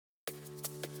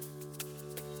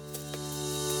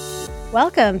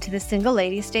Welcome to the Single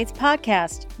Lady Estates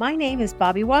podcast. My name is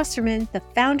Bobbie Wasserman, the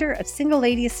founder of Single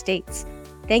Lady Estates.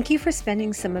 Thank you for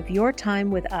spending some of your time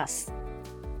with us.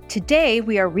 Today,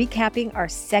 we are recapping our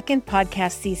second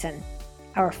podcast season.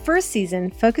 Our first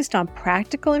season focused on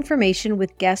practical information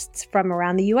with guests from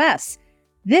around the U.S.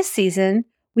 This season,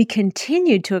 we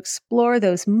continued to explore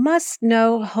those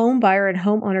must-know home buyer and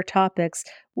homeowner topics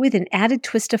with an added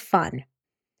twist of fun.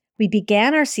 We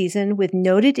began our season with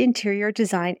noted interior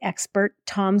design expert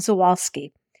Tom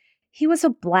Zawalski. He was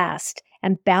a blast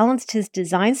and balanced his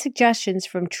design suggestions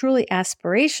from truly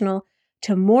aspirational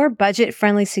to more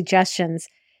budget-friendly suggestions.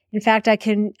 In fact, I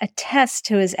can attest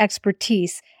to his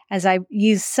expertise as I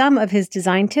use some of his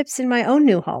design tips in my own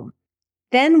new home.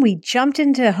 Then we jumped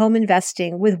into home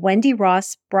investing with Wendy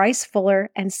Ross, Bryce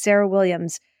Fuller, and Sarah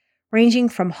Williams, ranging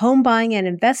from home buying and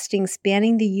investing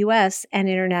spanning the U.S. and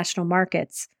international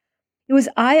markets. It was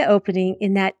eye-opening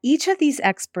in that each of these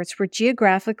experts were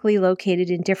geographically located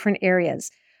in different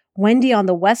areas. Wendy on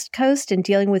the West Coast and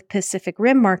dealing with Pacific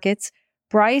Rim markets,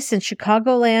 Bryce in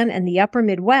Chicagoland and the Upper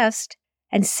Midwest,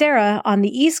 and Sarah on the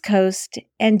East Coast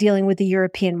and dealing with the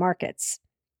European markets.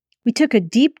 We took a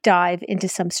deep dive into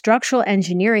some structural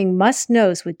engineering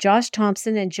must-knows with Josh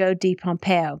Thompson and Joe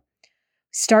DiPompeo,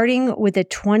 starting with the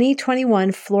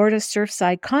 2021 Florida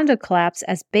Surfside condo collapse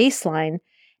as baseline,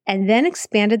 and then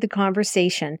expanded the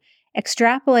conversation,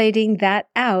 extrapolating that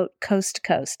out coast to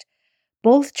coast.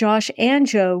 Both Josh and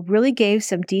Joe really gave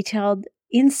some detailed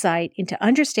insight into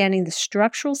understanding the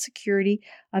structural security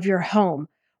of your home,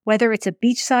 whether it's a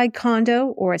beachside condo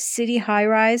or a city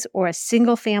high-rise or a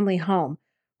single-family home.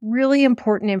 Really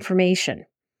important information.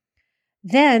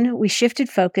 Then we shifted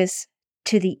focus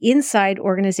to the inside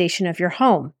organization of your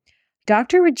home.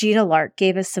 Dr. Regina Lark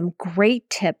gave us some great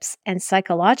tips and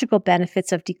psychological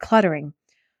benefits of decluttering.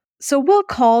 So we'll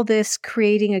call this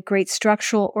creating a great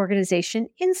structural organization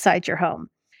inside your home.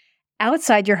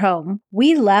 Outside your home,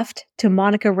 we left to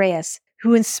Monica Reyes,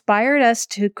 who inspired us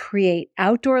to create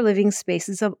outdoor living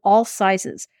spaces of all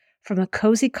sizes, from a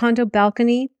cozy condo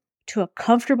balcony to a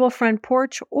comfortable front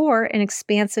porch or an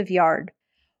expansive yard.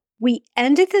 We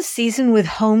ended the season with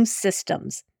home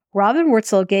systems. Robin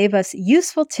Wurtzel gave us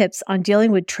useful tips on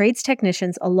dealing with trades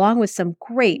technicians along with some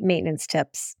great maintenance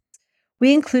tips.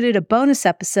 We included a bonus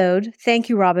episode, thank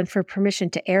you Robin for permission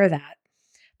to air that,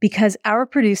 because our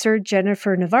producer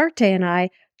Jennifer Navarte and I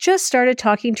just started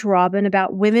talking to Robin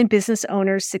about women business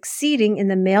owners succeeding in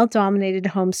the male-dominated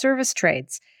home service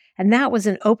trades, and that was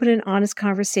an open and honest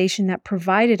conversation that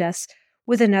provided us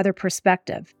with another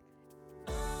perspective.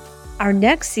 Our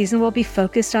next season will be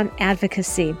focused on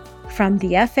advocacy. From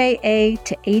the FAA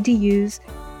to ADUs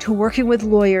to working with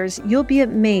lawyers, you'll be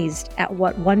amazed at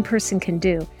what one person can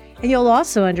do, and you'll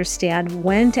also understand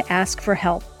when to ask for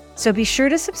help. So be sure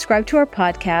to subscribe to our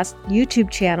podcast, YouTube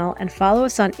channel, and follow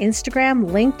us on Instagram,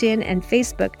 LinkedIn, and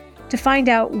Facebook to find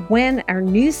out when our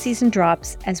new season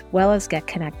drops, as well as get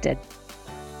connected.